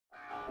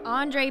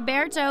Andre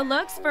Berto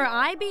looks for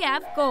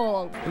IBF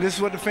gold. This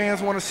is what the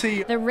fans want to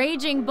see. The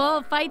Raging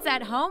Bull fights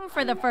at home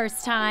for the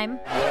first time.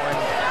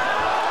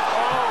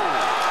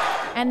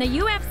 And the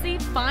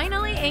UFC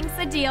finally inks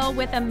a deal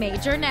with a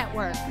major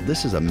network.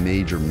 This is a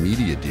major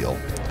media deal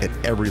at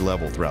every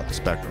level throughout the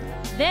spectrum.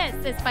 This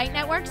is Fight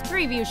Network's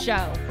preview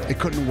show. It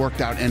couldn't have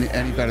worked out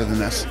any better than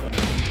this.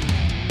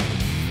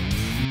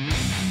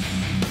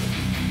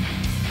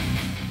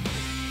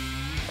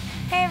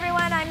 Hey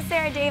everyone, I'm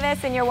Sarah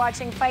Davis and you're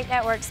watching Fight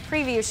Network's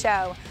preview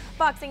show.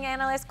 Boxing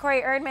analyst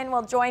Corey Erdman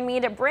will join me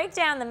to break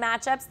down the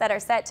matchups that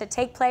are set to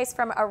take place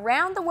from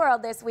around the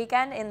world this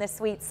weekend in the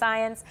Sweet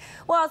Science.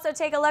 We'll also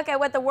take a look at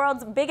what the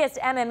world's biggest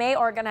MMA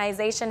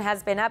organization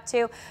has been up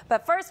to.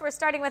 But first, we're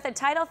starting with a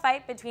title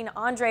fight between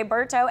Andre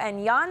Berto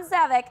and Jan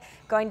Zaveck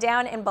going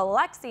down in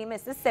Biloxi,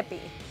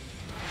 Mississippi.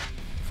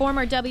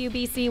 Former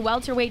WBC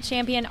welterweight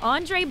champion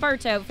Andre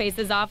Berto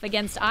faces off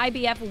against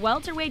IBF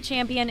welterweight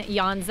champion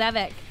Jan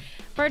Zaveck.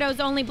 Berto's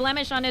only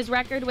blemish on his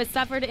record was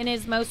suffered in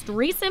his most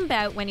recent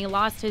bout when he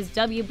lost his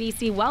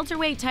WBC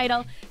welterweight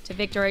title to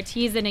Victor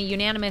Ortiz in a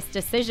unanimous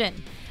decision.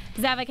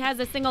 Zaveck has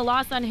a single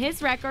loss on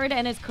his record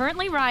and is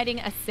currently riding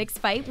a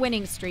 6-fight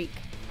winning streak.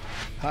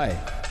 Hi,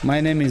 my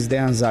name is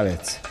Dejan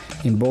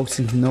Zavec, in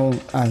boxing known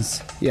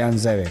as Jan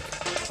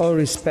Zaveck. All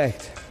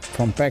respect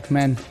from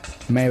Pac-Man,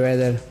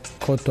 Mayweather,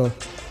 Cotto,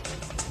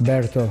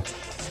 Berto,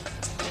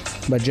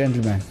 but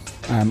gentlemen,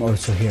 I am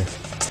also here.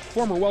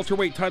 Former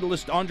welterweight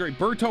titleist Andre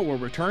Berto will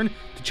return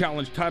to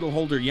challenge title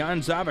holder Jan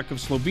Zaveck of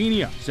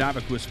Slovenia.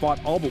 Zaveck, who has fought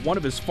all but one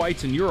of his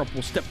fights in Europe,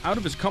 will step out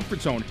of his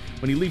comfort zone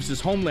when he leaves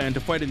his homeland to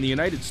fight in the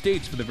United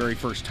States for the very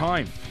first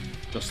time.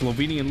 The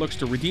Slovenian looks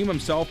to redeem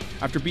himself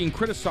after being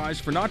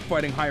criticized for not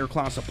fighting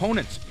higher-class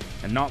opponents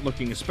and not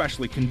looking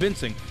especially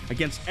convincing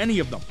against any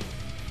of them.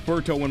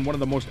 Berto, in one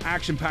of the most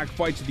action-packed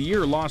fights of the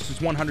year, lost his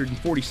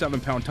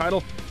 147-pound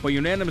title by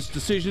unanimous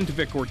decision to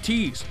Vic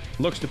Ortiz.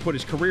 Looks to put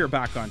his career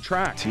back on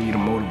track. Continue to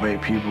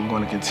motivate people, we're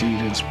going to continue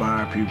to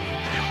inspire people,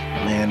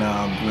 and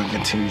we'll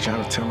continue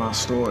trying to tell our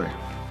story.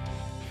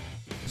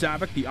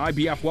 Zaveck, the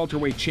IBF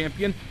welterweight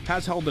champion,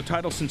 has held the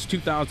title since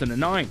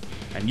 2009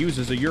 and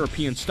uses a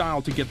European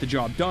style to get the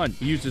job done.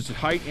 He uses his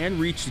height and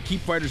reach to keep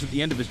fighters at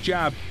the end of his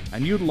jab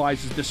and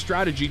utilizes this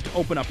strategy to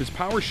open up his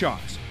power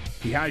shots.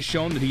 He has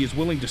shown that he is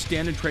willing to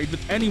stand and trade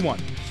with anyone.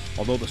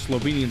 Although the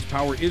Slovenian's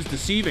power is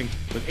deceiving,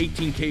 with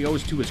 18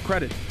 KOs to his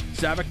credit,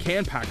 Zaveck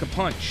can pack a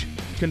punch.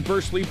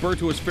 Conversely,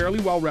 Berto is fairly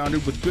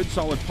well-rounded with good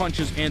solid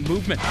punches and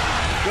movement.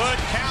 Good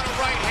counter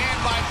right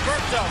hand by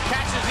Berto,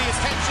 catches the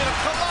attention of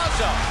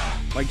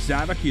Collazo. Like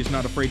Zaveck, he is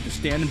not afraid to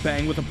stand and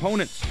bang with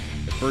opponents.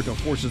 If Berto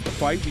forces the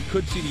fight, we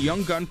could see the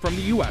young gun from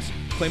the U.S.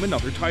 claim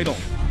another title.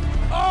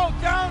 Oh,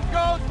 down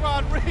goes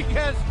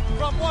Rodriguez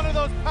from one of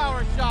those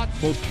power shots.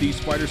 Both these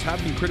fighters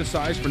have been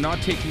criticized for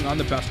not taking on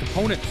the best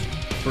opponents.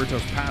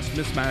 Berto's past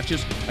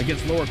mismatches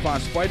against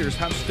lower-class fighters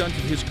have stunted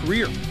his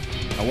career.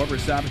 However,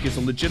 Zaveck is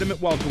a legitimate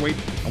welterweight,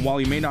 and while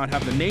he may not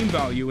have the name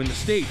value in the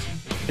States,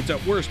 it's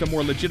at worst a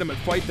more legitimate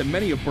fight than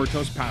many of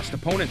Berto's past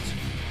opponents.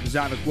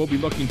 Zaveck will be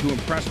looking to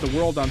impress the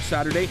world on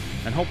Saturday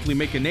and hopefully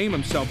make a name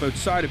himself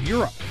outside of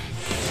Europe.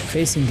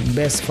 Facing the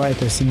best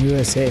fighters in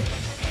USA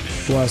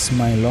was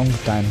my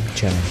long-time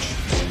challenge.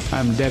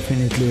 I'm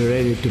definitely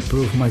ready to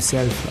prove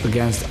myself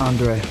against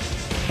Andre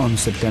on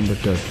September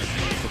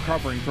 3rd.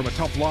 Recovering from a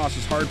tough loss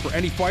is hard for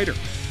any fighter,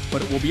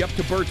 but it will be up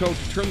to Berto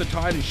to turn the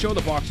tide and show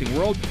the boxing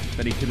world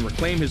that he can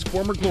reclaim his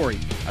former glory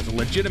as a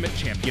legitimate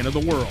champion of the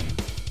world.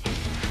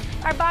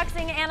 Our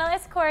boxing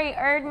analyst, Corey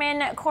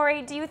Erdman.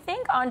 Corey, do you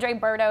think Andre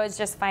Berto is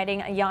just fighting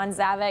Jan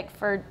Zaveck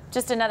for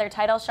just another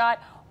title shot?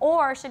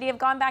 Or should he have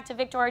gone back to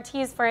Victor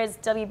Ortiz for his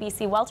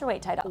WBC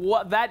welterweight title?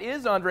 Well, that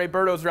is Andre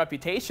Berto's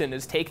reputation,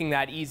 is taking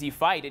that easy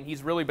fight, and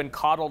he's really been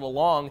coddled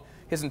along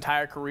his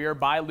entire career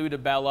by Lou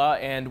DiBella,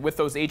 and with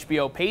those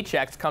HBO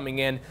paychecks coming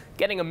in,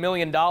 getting $1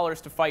 million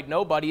to fight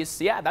nobody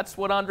is, yeah, that's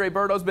what Andre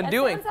Berto's been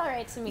doing. That sounds all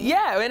right to me.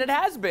 Yeah, and it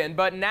has been,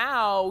 but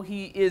now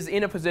he is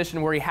in a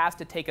position where he has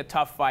to take a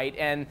tough fight,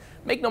 and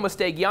make no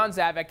mistake, Jan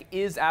Zaveck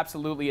is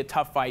absolutely a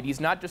tough fight. He's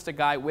not just a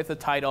guy with a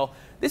title.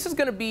 This is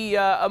going to be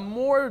a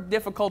more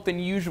difficult than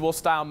usual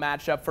style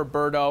matchup for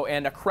Berto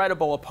and a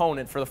credible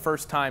opponent for the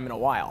first time in a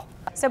while.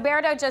 So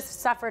Berto just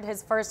suffered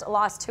his first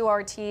loss to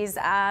Ortiz.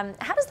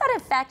 How does that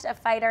affect a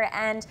fighter,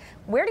 and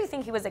where do you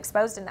think he was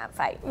exposed in that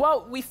fight?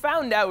 Well, we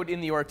found out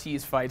in the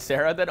Ortiz fight,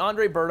 Sarah, that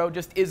Andre Berto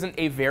just isn't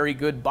a very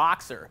good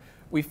boxer.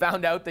 We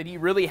found out that he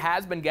really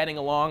has been getting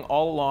along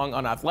all along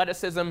on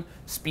athleticism,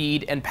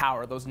 speed, and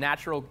power, those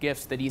natural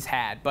gifts that he's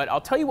had. But I'll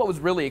tell you what was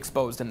really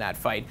exposed in that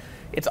fight.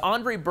 It's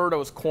Andre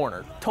Berto's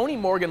corner. Tony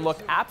Morgan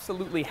looked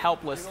absolutely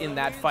helpless in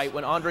that fight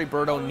when Andre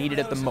Berto needed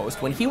it the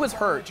most. When he was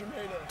hurt,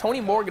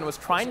 Tony Morgan was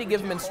trying to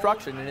give him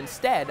instruction, and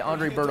instead,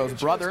 Andre Berto's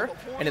brother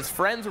and his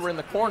friends who were in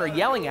the corner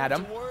yelling at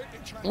him,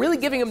 really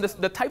giving him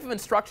the type of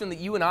instruction that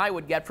you and I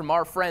would get from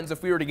our friends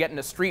if we were to get in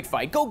a street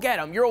fight. Go get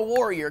him, you're a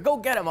warrior, go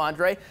get him,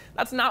 Andre.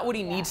 That's not what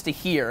he needs to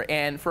hear,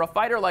 and for a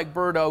fighter like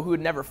Berto who had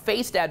never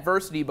faced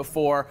adversity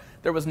before,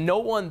 there was no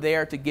one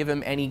there to give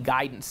him any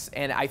guidance,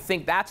 and I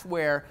think that's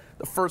where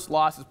the first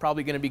loss is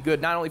probably going to be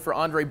good, not only for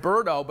Andre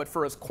Berto, but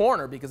for his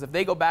corner, because if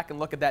they go back and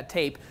look at that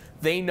tape,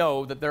 they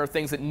know that there are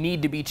things that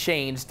need to be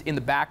changed in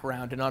the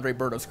background in Andre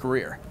Berto's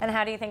career. And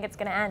how do you think it's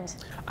going to end?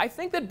 I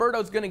think that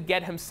Berto's going to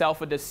get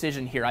himself a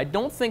decision here. I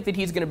don't think that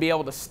he's going to be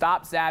able to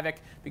stop Zaveck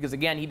because,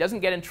 again, he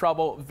doesn't get in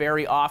trouble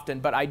very often,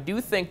 but I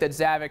do think that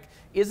Zaveck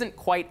isn't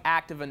quite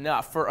active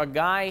enough. For a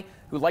guy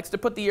who likes to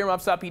put the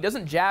earmuffs up, he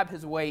doesn't jab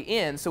his way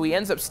in, so he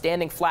ends up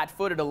standing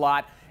flat-footed a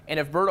lot. And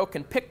if Berto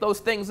can pick those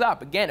things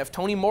up, again, if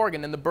Tony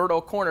Morgan in the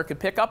Berto corner could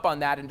pick up on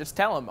that and just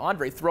tell him,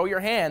 Andre, throw your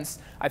hands,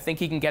 I think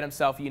he can get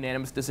himself a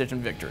unanimous decision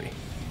victory.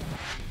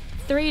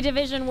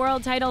 Three-division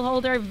world title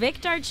holder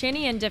Vic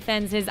Darchinyan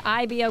defends his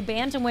IBO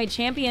Bantamweight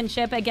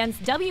Championship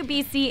against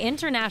WBC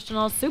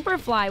International Super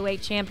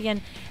Flyweight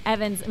Champion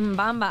Evans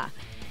Mbamba.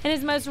 In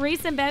his most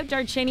recent bout,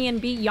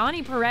 Darchinyan beat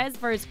Yanni Perez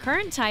for his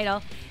current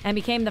title and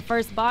became the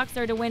first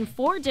boxer to win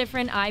 4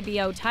 different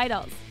IBO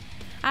titles.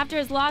 After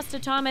his loss to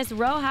Thomas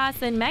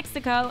Rojas in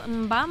Mexico,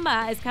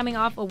 Mbamba is coming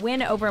off a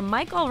win over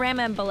Michael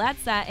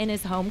Ramon-Beleza in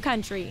his home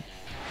country.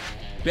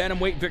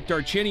 Bantamweight Vic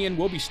Darchinyan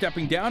will be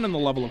stepping down in the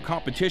level of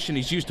competition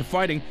he's used to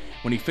fighting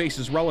when he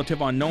faces relative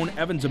unknown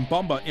Evans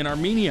Mbamba in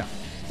Armenia.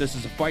 This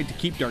is a fight to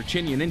keep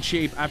Darchinyan in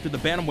shape after the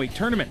Bantamweight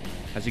tournament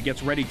as he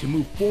gets ready to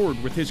move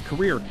forward with his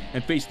career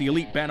and face the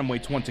elite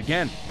Bantamweights once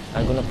again.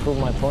 I'm going to prove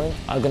my point.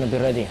 I'm going to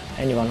be ready.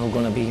 Anyone who's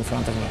going to be in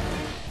front of me.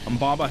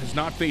 Mbamba has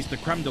not faced the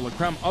creme de la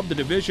creme of the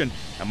division,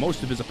 and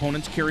most of his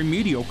opponents carry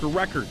mediocre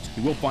records.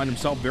 He will find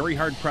himself very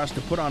hard-pressed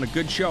to put on a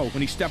good show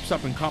when he steps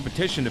up in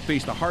competition to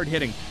face the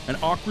hard-hitting and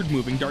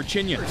awkward-moving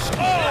Darchinyan. Oh,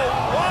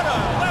 what a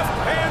left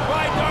hand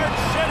by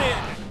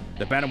Darchinyan!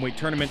 The Bantamweight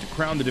tournament to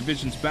crown the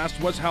division's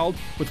best was held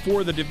with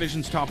 4 of the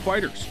division's top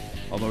fighters.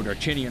 Although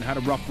Darchinyan had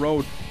a rough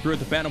road throughout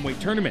the Bantamweight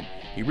tournament,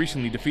 he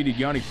recently defeated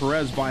Yanni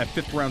Perez via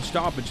 5th-round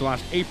stoppage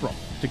last April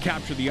to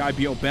capture the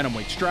IBO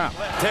Bantamweight strap.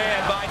 Left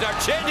hand by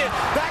Darchinyan,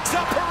 backs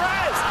up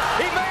Perez.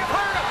 He may have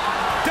hurt him.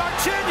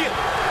 Darchinyan.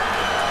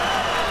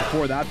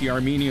 Before that, the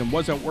Armenian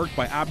was outworked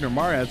by Abner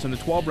Mares in a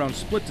 12-round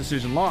split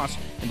decision loss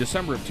in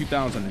December of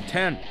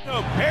 2010.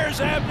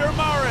 Here's Abner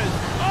Mares.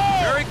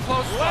 Oh, very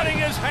close, letting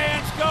his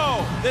hands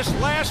go. This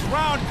last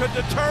round could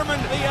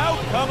determine the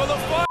outcome of the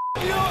fight.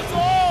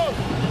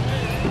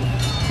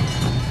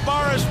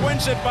 Mares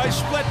wins it by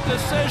split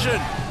decision.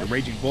 The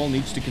Raging Bull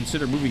needs to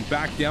consider moving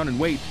back down in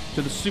weight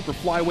to the super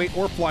flyweight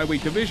or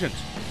flyweight divisions,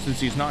 since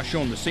he's not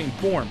shown the same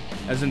form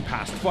as in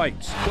past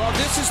fights. Well,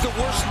 this is the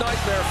worst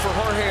nightmare for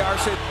Jorge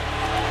Arce.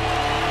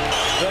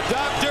 The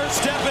doctor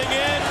stepping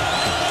in,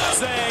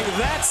 saying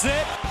that's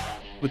it.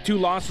 With 2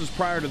 losses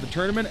prior to the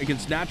tournament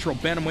against natural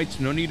bantamweights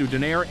Nonito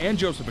Donaire and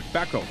Joseph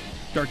Ekbeko,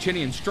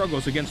 Darchinyan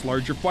struggles against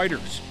larger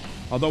fighters.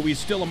 Although he's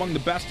still among the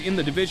best in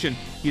the division,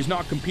 he's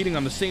not competing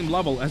on the same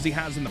level as he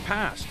has in the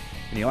past,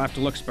 and he'll have to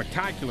look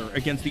spectacular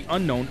against the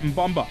unknown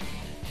Mbamba.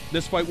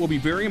 This fight will be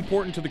very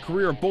important to the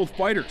career of both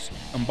fighters.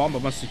 Mbamba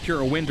must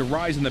secure a win to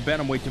rise in the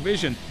bantamweight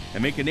division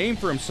and make a name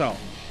for himself.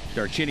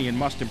 Darchinyan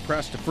must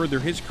impress to further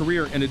his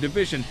career in a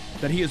division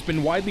that he has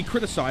been widely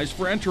criticized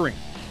for entering.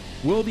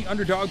 Will the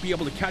underdog be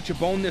able to catch a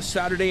bone this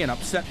Saturday and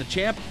upset the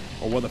champ,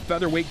 or will the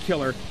featherweight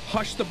killer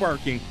hush the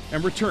barking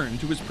and return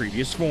to his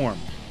previous form?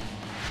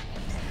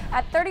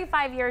 At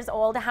 35 years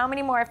old, how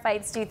many more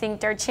fights do you think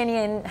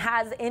Darchinyan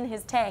has in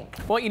his tank?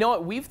 Well, you know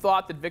what? We've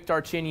thought that Vic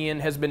Darchinyan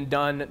has been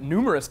done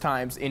numerous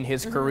times in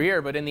his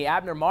career, but in the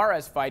Abner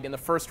Mares fight in the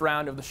first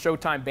round of the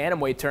Showtime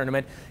Bantamweight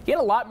tournament, he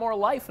had a lot more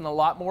life and a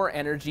lot more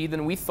energy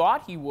than we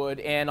thought he would,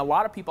 and a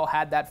lot of people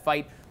had that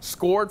fight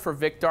scored for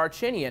Vic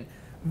Darchinyan.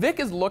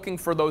 Vic is looking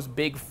for those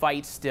big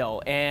fights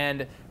still,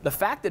 and the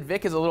fact that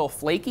Vic is a little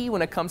flaky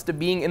when it comes to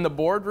being in the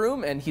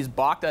boardroom, and he's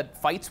balked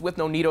at fights with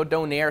Nonito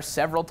Donaire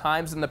several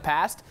times in the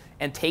past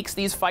and takes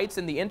these fights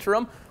in the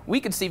interim, we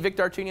could see Vic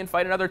Darchinyan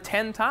fight another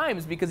 10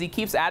 times because he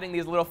keeps adding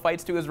these little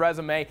fights to his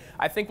resume.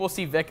 I think we'll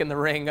see Vic in the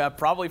ring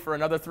probably for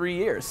another 3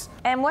 years.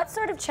 And what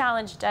sort of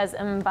challenge does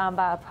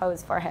Mbamba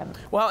pose for him?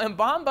 Well,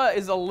 Mbamba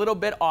is a little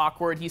bit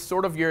awkward. He's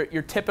sort of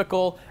your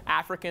typical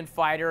African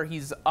fighter.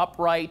 He's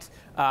upright.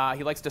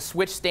 He likes to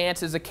switch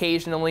stances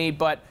occasionally,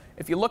 but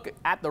if you look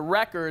at the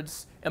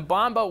records,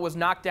 Mbamba was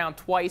knocked down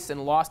twice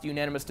and lost a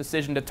unanimous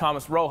decision to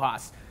Thomas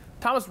Rojas.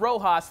 Thomas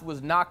Rojas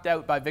was knocked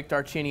out by Vic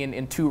Darchinyan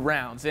in 2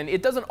 rounds. And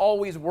it doesn't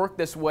always work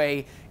this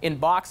way in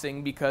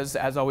boxing because,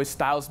 as always,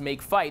 styles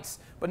make fights.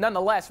 But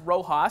nonetheless,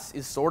 Rojas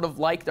is sort of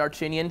like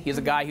Darchinyan. He's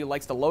a guy who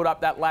likes to load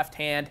up that left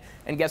hand.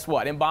 And guess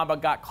what?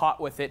 Mbamba got caught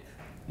with it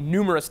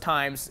numerous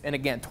times, and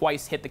again,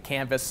 twice hit the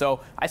canvas.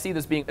 So I see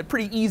this being a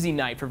pretty easy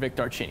night for Vic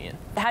Darchinyan.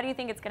 How do you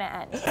think it's going to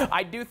end?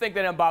 I do think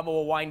that Mbamba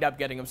will wind up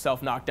getting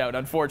himself knocked out,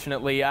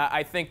 unfortunately.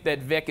 I think that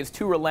Vic is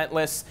too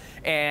relentless,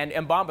 and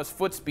Mbamba's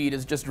foot speed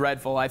is just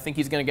dreadful. I think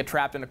he's going to get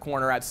trapped in a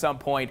corner at some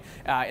point,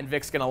 and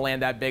Vic's going to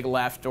land that big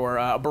left or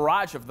a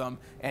barrage of them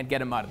and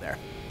get him out of there.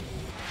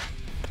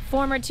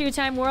 Former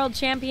 2-time world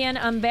champion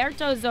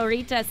Humberto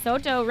Zorita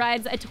Soto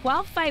rides a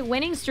 12-fight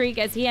winning streak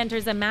as he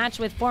enters a match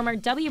with former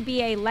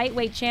WBA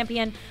lightweight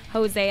champion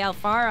Jose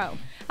Alfaro.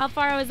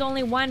 Alfaro has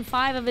only won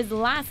 5 of his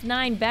last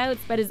 9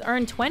 bouts, but has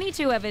earned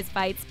 22 of his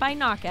fights by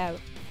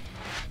knockout.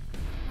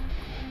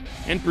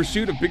 In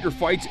pursuit of bigger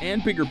fights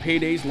and bigger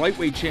paydays,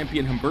 lightweight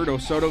champion Humberto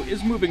Soto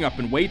is moving up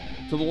in weight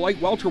to the light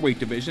welterweight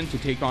division to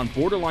take on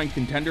borderline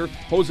contender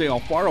Jose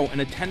Alfaro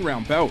in a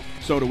 10-round bout.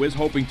 Soto is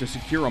hoping to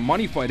secure a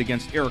money fight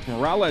against Eric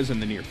Morales in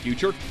the near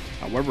future.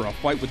 However, a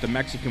fight with the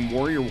Mexican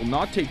warrior will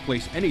not take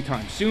place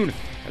anytime soon,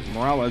 as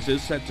Morales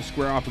is set to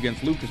square off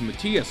against Lucas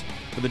Matias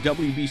for the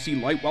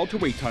WBC light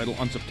welterweight title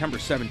on September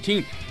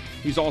 17th.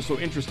 He's also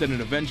interested in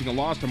avenging a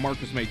loss to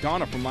Marcos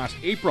Maidana from last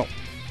April.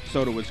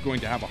 Soto is going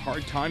to have a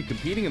hard time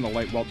competing in the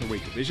light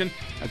welterweight division,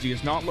 as he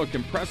has not looked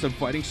impressive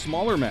fighting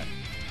smaller men.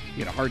 He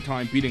had a hard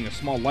time beating a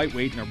small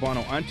lightweight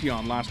Narbano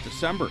Antion last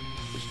December,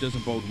 which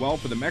doesn't bode well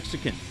for the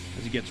Mexican,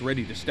 as he gets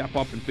ready to step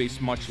up and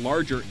face much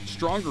larger,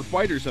 stronger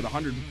fighters at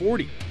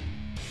 140.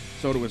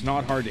 Soto is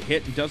not hard to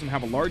hit and doesn't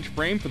have a large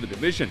frame for the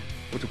division,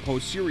 which will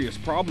pose serious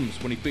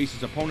problems when he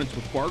faces opponents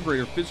with far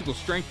greater physical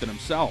strength than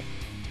himself.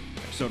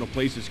 If Soto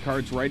plays his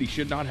cards right, he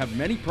should not have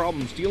many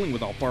problems dealing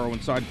with Alfaro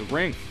inside the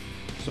ring.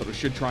 Soto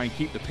should try and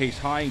keep the pace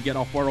high and get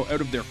Alfaro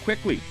out of there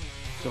quickly.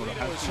 Soto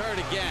has hurt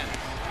again.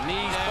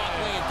 Knees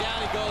buckling, and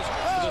down he goes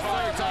for the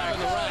third time in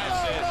the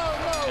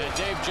round. And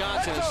Dave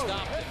Johnson has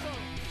stopped it.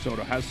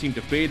 Soto has seemed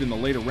to fade in the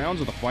later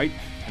rounds of the fight,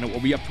 and it will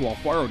be up to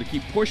Alfaro to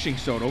keep pushing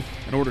Soto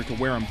in order to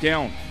wear him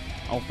down.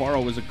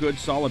 Alfaro is a good,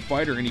 solid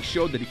fighter, and he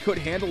showed that he could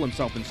handle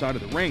himself inside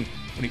of the ring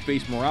when he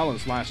faced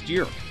Morales last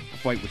year, a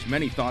fight which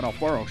many thought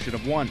Alfaro should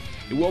have won.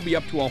 It will be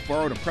up to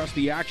Alfaro to press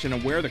the action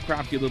and wear the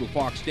crafty little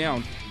fox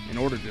down in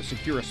order to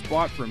secure a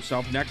spot for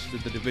himself next to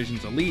the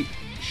division's elite.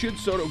 Should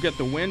Soto get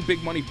the win,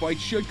 big money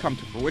fights should come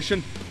to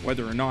fruition.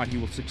 Whether or not he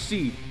will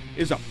succeed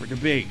is up for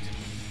debate.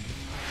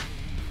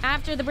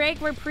 After the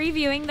break, we're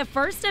previewing the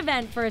first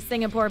event for a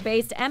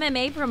Singapore-based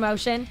MMA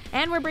promotion,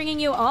 and we're bringing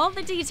you all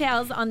the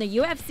details on the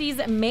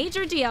UFC's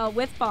major deal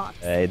with Fox.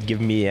 It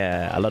gives me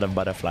a lot of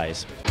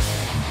butterflies.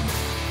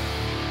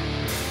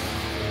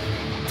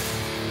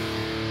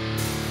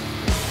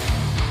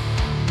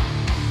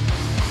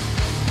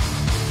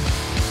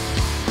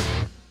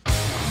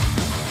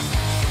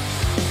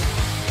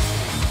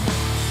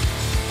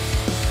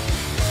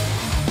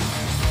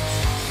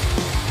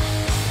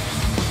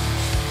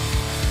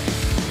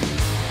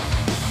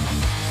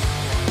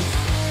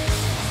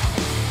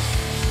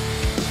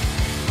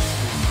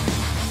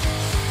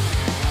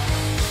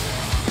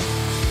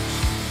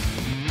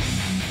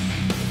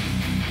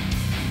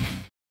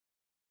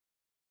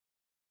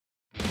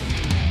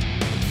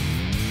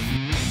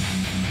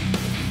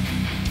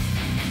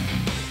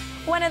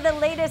 One of the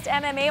latest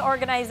MMA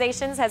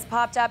organizations has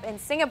popped up in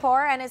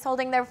Singapore and is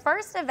holding their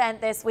first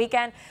event this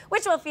weekend,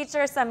 which will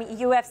feature some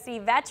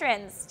UFC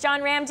veterans.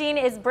 John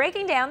Ramdeen is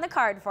breaking down the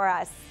card for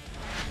us.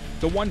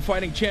 The One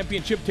Fighting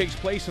Championship takes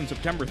place on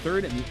September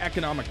 3rd in the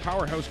economic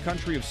powerhouse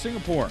country of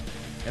Singapore.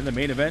 In the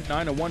main event,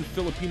 9-1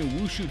 Filipino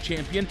Wushu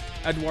champion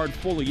Edward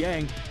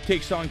Foliang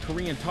takes on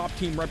Korean top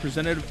team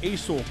representative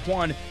Aesol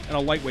Kwan in a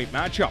lightweight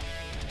matchup.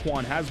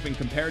 Kwan has been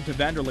compared to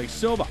Vanderlei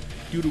Silva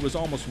due to his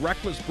almost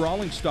reckless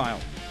brawling style,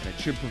 and it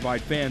should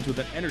provide fans with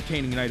an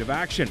entertaining night of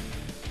action.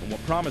 In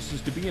what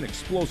promises to be an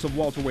explosive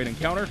welterweight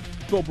encounter,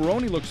 Phil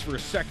Baroni looks for a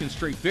second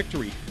straight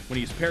victory when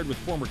he is paired with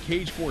former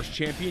Cage Force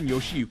champion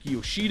Yoshiyuki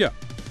Yoshida.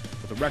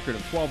 With a record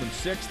of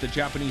 12-6, the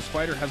Japanese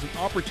fighter has an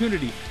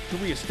opportunity to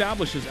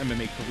re-establish his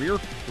MMA career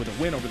with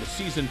a win over the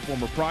seasoned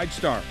former Pride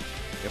star.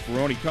 If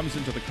Baroni comes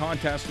into the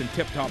contest in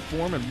tip-top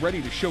form and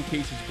ready to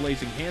showcase his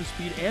blazing hand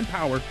speed and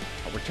power,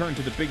 a return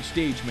to the big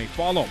stage may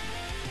follow.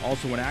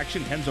 Also in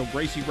action, Renzo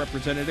Gracie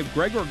representative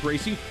Gregor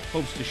Gracie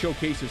hopes to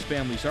showcase his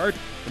family's art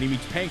when he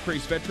meets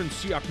Pancrase veteran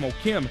Siak Mo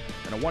Kim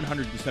in a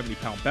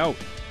 170-pound bout.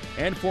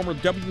 And former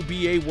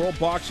WBA World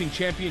Boxing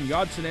Champion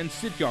Yodsanen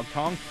Sitjog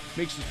Tong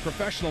makes his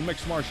professional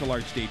mixed martial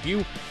arts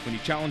debut when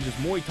he challenges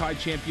Muay Thai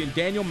champion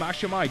Daniel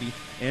Mashamaidi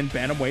in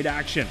bantamweight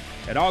action.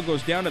 It all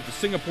goes down at the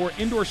Singapore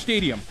Indoor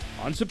Stadium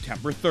on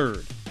September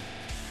 3rd.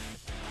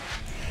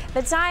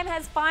 The time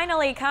has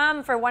finally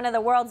come for one of the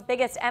world's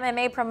biggest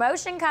MMA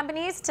promotion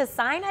companies to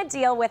sign a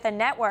deal with a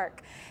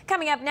network.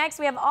 Coming up next,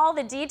 we have all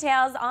the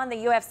details on the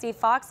UFC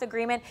Fox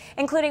agreement,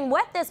 including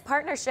what this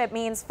partnership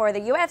means for the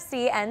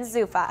UFC and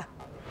Zuffa.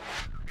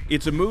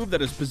 It's a move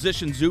that has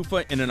positioned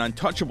Zuffa in an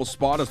untouchable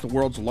spot as the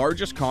world's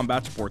largest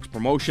combat sports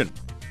promotion.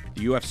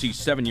 The UFC's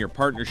 7-year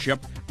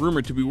partnership,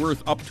 rumored to be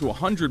worth up to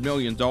 $100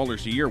 million a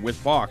year with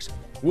Fox,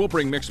 will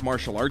bring mixed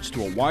martial arts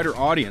to a wider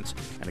audience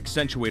and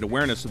accentuate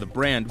awareness of the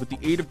brand with the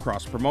aid of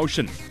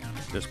cross-promotion.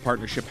 This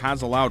partnership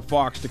has allowed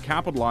Fox to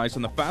capitalize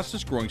on the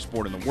fastest-growing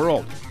sport in the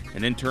world,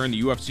 and in turn,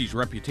 the UFC's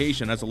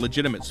reputation as a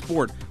legitimate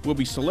sport will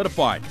be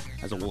solidified,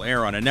 as it will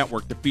air on a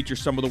network that features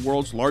some of the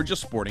world's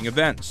largest sporting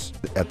events.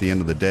 At the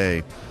end of the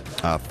day,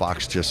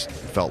 Fox just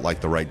felt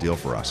like the right deal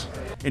for us.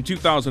 In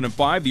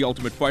 2005, the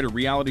Ultimate Fighter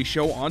reality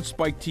show on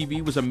Spike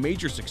TV was a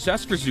major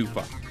success for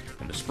Zuffa.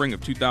 In the spring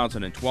of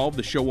 2012,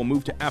 the show will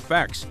move to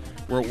FX,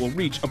 where it will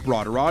reach a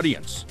broader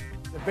audience.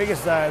 The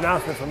biggest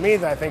announcement for me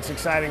that I think is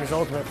exciting is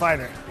Ultimate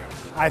Fighter.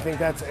 I think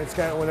they're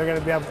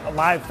going to be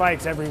live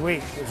fights every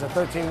week. It's a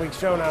 13-week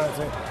show now. It's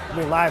going to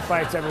be live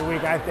fights every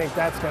week. I think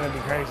that's going to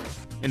be crazy.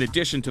 In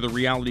addition to the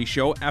reality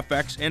show,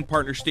 FX and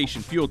partner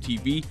station Fuel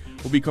TV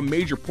will become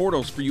major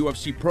portals for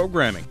UFC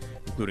programming,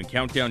 including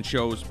countdown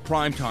shows,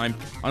 Primetime,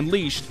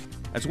 Unleashed,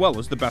 as well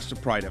as the Best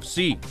of Pride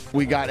FC.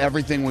 We got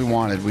everything we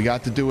wanted. We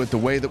got to do it the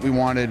way that we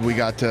wanted. We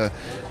got to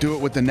do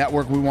it with the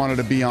network we wanted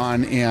to be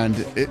on, and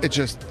it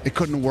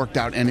couldn't have worked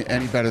out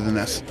any better than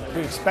this.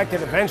 We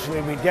expected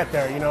eventually we'd get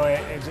there. You know,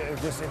 it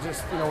just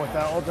you know, with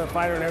the Ultimate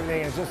Fighter and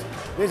everything,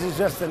 this is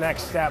just the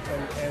next step,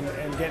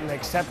 and getting the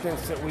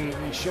acceptance that we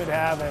should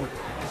have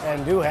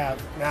and do have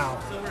now.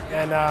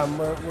 And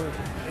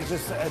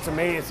it's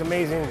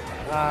amazing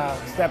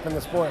step in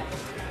the sport.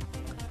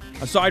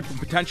 Aside from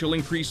potential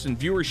increase in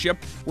viewership,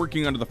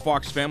 working under the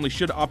Fox family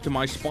should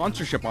optimize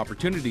sponsorship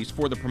opportunities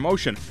for the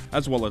promotion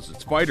as well as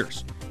its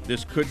fighters.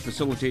 This could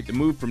facilitate the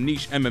move from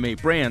niche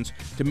MMA brands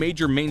to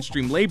major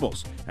mainstream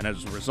labels, and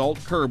as a result,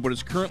 curb what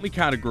is currently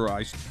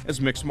categorized as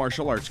mixed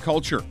martial arts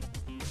culture.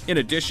 In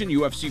addition,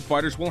 UFC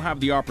fighters will have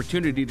the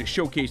opportunity to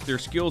showcase their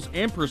skills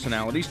and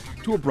personalities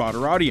to a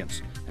broader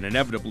audience, and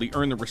inevitably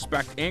earn the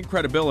respect and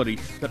credibility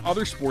that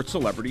other sports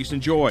celebrities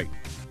enjoy.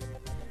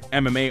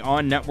 MMA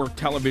on network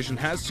television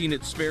has seen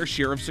its fair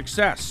share of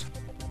success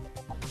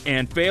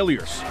and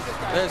failures.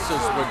 This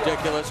is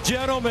ridiculous.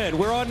 Gentlemen,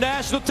 we're on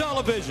national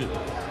television.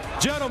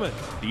 Gentlemen.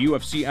 The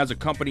UFC as a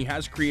company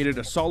has created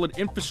a solid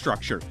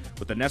infrastructure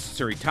with the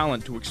necessary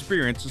talent to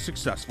experience a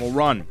successful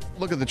run.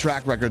 Look at the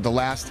track record. The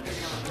last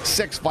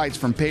 6 fights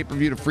from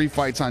pay-per-view to free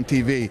fights on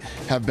TV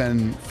have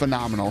been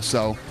phenomenal.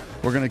 So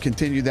we're going to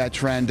continue that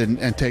trend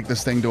and take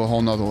this thing to a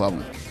whole nother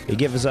level. It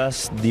gives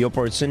us the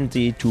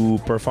opportunity to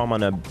perform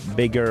on a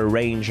bigger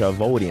range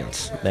of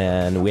audience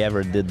than we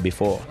ever did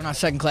before. We're not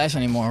second class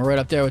anymore. We're right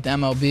up there with the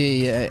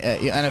MLB,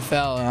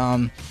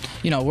 NFL.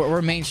 You know,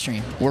 we're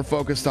mainstream. We're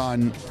focused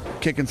on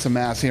kicking some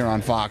ass here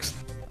on Fox.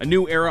 A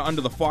new era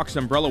under the Fox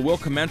umbrella will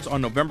commence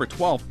on November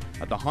 12th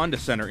at the Honda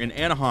Center in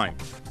Anaheim.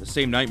 The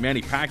same night,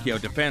 Manny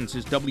Pacquiao defends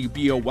his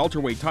WBO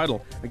welterweight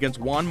title against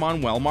Juan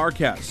Manuel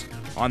Marquez.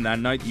 On that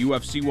night, the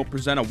UFC will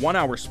present a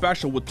 1-hour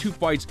special with 2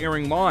 fights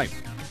airing live.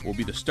 It will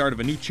be the start of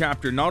a new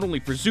chapter not only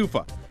for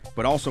Zuffa,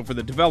 but also for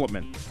the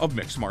development of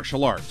mixed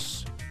martial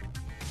arts.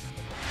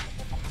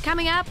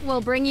 Coming up,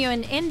 we'll bring you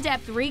an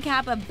in-depth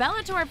recap of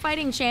Bellator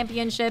Fighting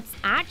Championships'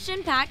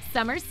 action-packed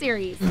summer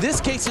series. In this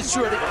case, it's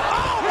sure.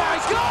 Oh my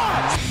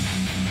God!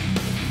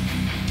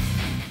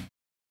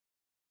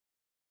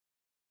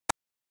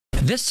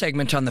 This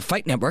segment on the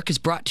Fight Network is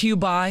brought to you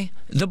by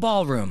The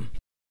Ballroom,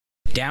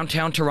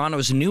 downtown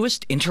Toronto's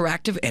newest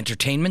interactive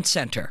entertainment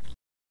center.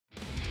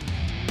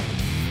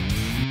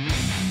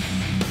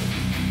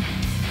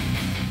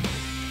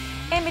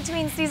 In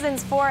between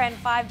seasons 4 and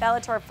 5,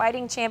 Bellator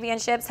Fighting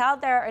Championships held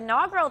their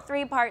inaugural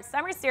 3-part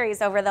summer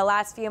series over the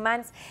last few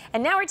months.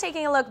 And now we're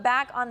taking a look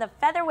back on the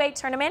featherweight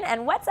tournament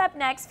and what's up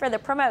next for the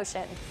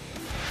promotion.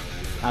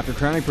 After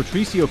crowning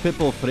Patricio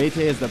Pitbull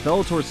Freite as the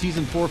Bellator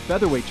Season 4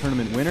 featherweight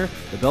tournament winner,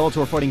 the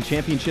Bellator Fighting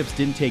Championships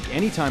didn't take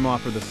any time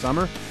off for the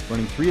summer,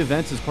 running 3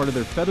 events as part of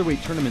their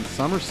featherweight tournament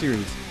summer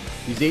series.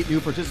 These 8 new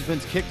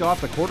participants kicked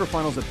off the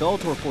quarterfinals at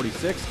Bellator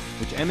 46,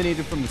 which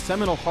emanated from the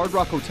Seminole Hard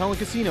Rock Hotel and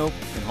Casino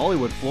in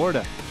Hollywood,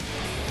 Florida.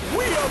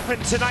 We open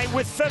tonight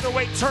with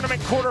featherweight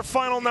tournament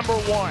quarterfinal number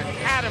 1,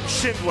 Adam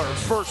Schindler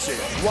versus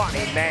Ronnie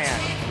Man.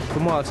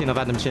 From what I've seen of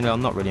Adam Schindler,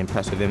 I'm not really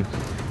impressed with him.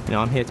 You know,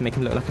 I'm here to make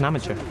him look like an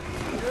amateur.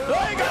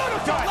 There you go,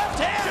 left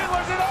hand.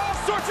 Schindler's in all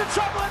sorts of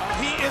trouble.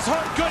 He is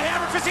hurt. Good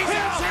hammer fist. He's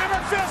out.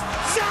 Hammer fist.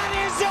 That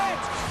is it.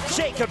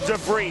 Jacob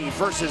DeVries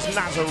versus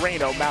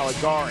Nazareno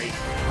Malagari.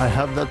 I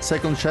have that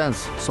second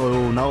chance,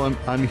 so now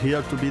I'm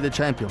here to be the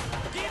champion.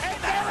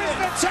 And there is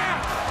the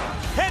tap.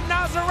 And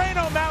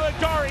Nazareno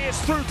Malagari is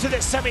through to the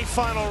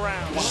semifinal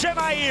round.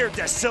 Shemair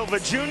Da Silva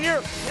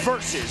Jr.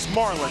 versus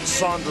Marlon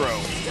Sandro.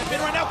 Step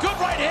in right now. Good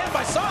right hand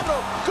by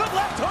Sandro. Good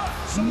left hook.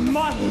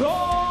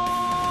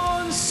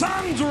 Marlon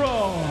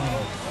Sandro.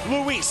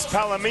 Luis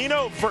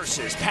Palomino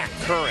versus Pat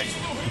Curran.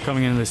 I'm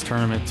coming into this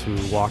tournament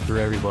to walk through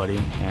everybody,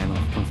 and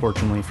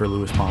unfortunately for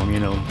Luis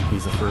Palomino,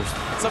 he's the first.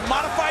 It's a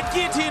modified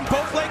guillotine,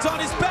 both legs on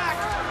his back.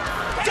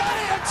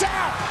 Giant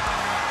tap!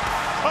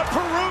 A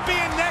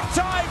Peruvian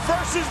necktie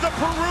versus the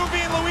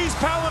Peruvian Luis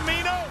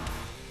Palomino.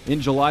 In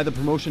July, the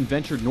promotion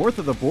ventured north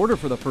of the border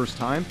for the first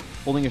time,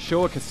 holding a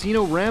show at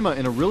Casino Rama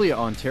in Orillia,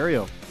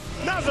 Ontario.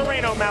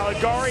 Nazareno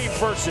Malagari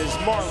versus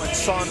Marlon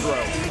Sandro.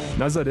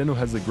 Nazareno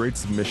has a great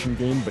submission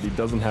game, but he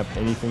doesn't have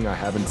anything I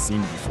haven't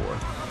seen before.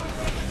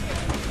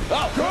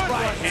 Oh, good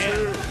right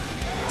hand.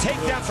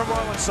 Takedown from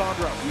Marlon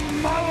Sandro.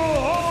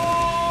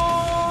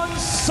 Marlon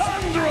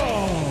Sandro.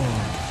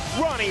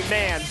 Ronnie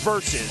Man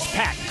versus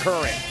Pat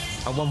Curran.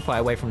 I'm 1 fight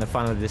away from the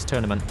final of this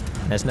tournament.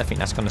 There's nothing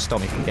that's going to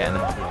stop me from getting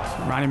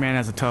them. Ronnie Man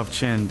has a tough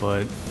chin,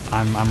 but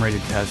I'm ready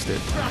to test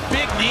it.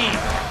 Big knee.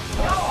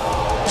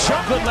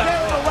 Jump in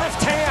there with a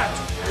left hand.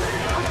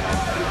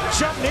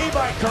 Jump knee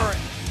by Curran.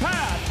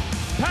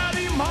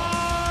 Patty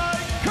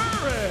Mike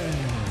Curran.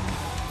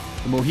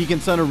 The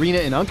Mohegan Sun Arena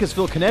in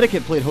Uncasville,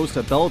 Connecticut played host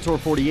to Bellator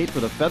 48 for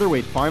the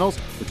featherweight finals,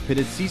 which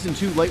pitted Season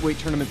 2 lightweight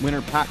tournament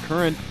winner Pat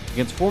Curran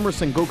against former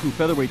Sengoku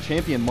featherweight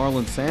champion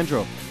Marlon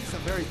Sandro. He's a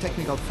very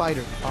technical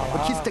fighter,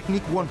 but his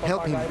technique won't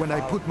help him when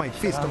I put my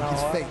fist on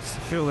his face. I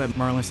feel that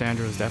Marlon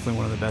Sandro is definitely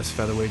one of the best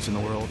featherweights in the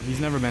world.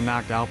 He's never been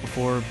knocked out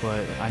before,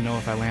 but I know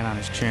if I land on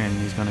his chin,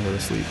 he's going to go to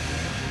sleep.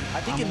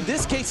 I think in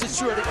this case it's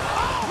true. Oh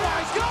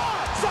my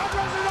God!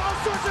 Sandro's in all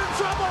sorts of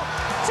trouble!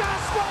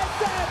 Just like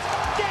that!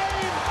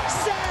 Game,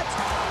 set,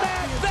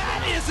 match!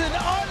 That is an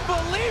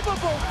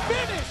unbelievable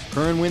finish!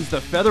 Curran wins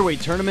the featherweight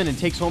tournament and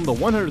takes home the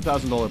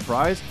 $100,000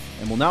 prize,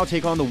 and will now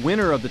take on the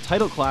winner of the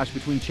title clash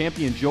between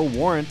champion Joe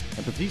Warren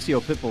and Patricio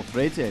Pitbull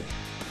Freite.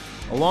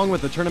 Along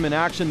with the tournament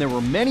action, there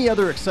were many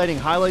other exciting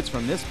highlights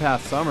from this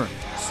past summer.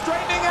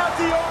 Straightening out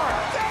the arm!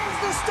 There's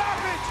the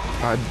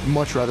stoppage! I'd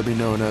much rather be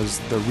known as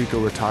the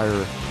Rico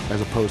Retirer as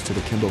opposed to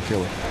the Kimbo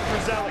Killer.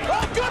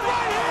 Oh, good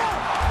right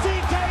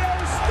here!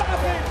 TKO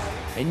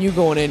stoppage! I knew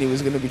going in he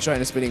was going to be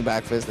trying a spinning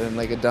back fist, and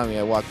like a dummy,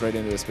 I walked right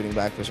into a spinning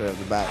back fist right off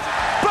the bat.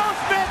 Both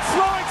men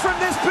throwing from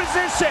this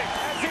position.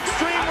 It's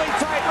extremely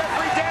tight.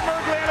 Referee Dan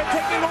Mergliana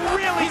taking a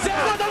really good.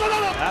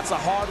 That's a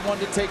hard one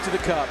to take to the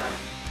cup.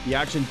 The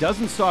action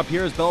doesn't stop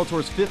here as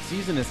Bellator's 5th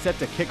season is set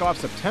to kick off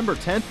September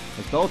 10th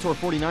as Bellator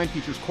 49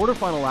 features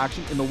quarterfinal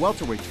action in the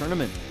welterweight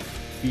tournament.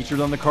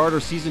 Featured on the card are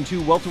Season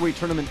 2 welterweight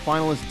tournament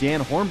finalist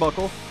Dan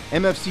Hornbuckle,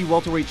 MFC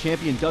welterweight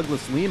champion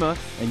Douglas Lima,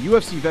 and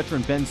UFC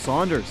veteran Ben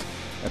Saunders.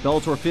 At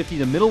Bellator 50,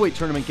 the middleweight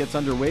tournament gets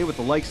underway with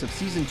the likes of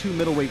Season 2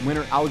 middleweight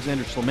winner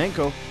Alexander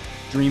Shlemenko,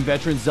 Dream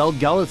veteran Zeld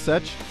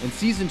Galicec, and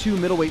Season 2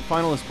 middleweight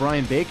finalist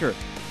Brian Baker.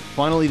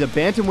 Finally, the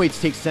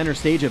bantamweights take center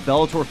stage at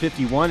Bellator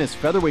 51 as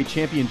featherweight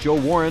champion Joe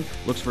Warren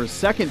looks for his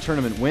 2nd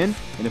tournament win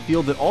in a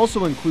field that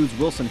also includes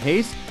Wilson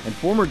Hayes and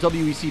former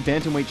WEC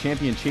bantamweight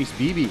champion Chase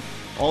Beebe.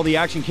 All the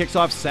action kicks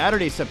off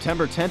Saturday,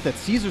 September 10th at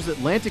Caesars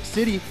Atlantic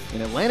City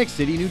in Atlantic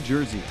City, New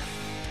Jersey.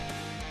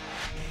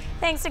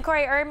 Thanks to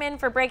Corey Erdman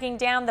for breaking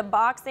down the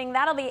boxing.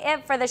 That'll be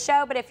it for the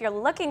show, but if you're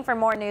looking for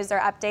more news or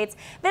updates,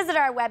 visit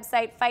our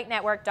website,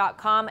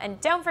 fightnetwork.com,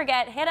 and don't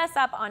forget, hit us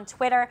up on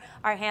Twitter.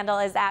 Our handle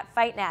is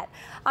 @FightNet.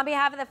 On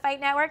behalf of the Fight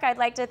Network, I'd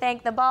like to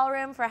thank the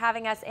Ballroom for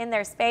having us in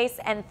their space,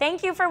 and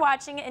thank you for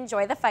watching.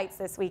 Enjoy the fights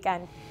this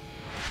weekend.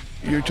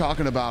 You're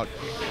talking about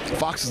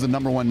Fox is the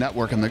 #1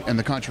 network in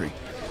the country.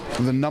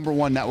 The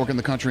 #1 network in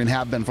the country and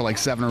have been for like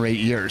 7 or 8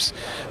 years.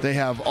 They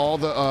have all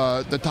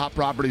the top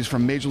properties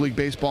from Major League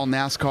Baseball,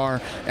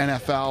 NASCAR,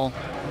 NFL.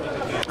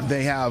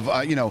 They have,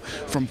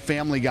 from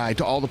Family Guy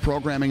to all the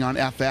programming on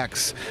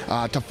FX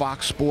to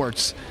Fox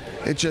Sports.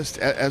 It just,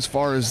 as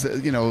far as,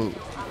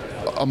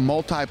 a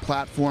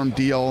multi-platform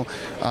deal.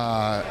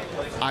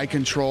 I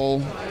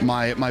control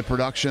my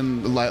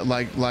production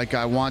like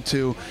I want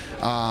to.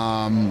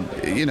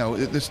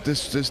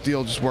 This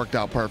deal just worked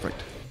out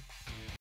perfect.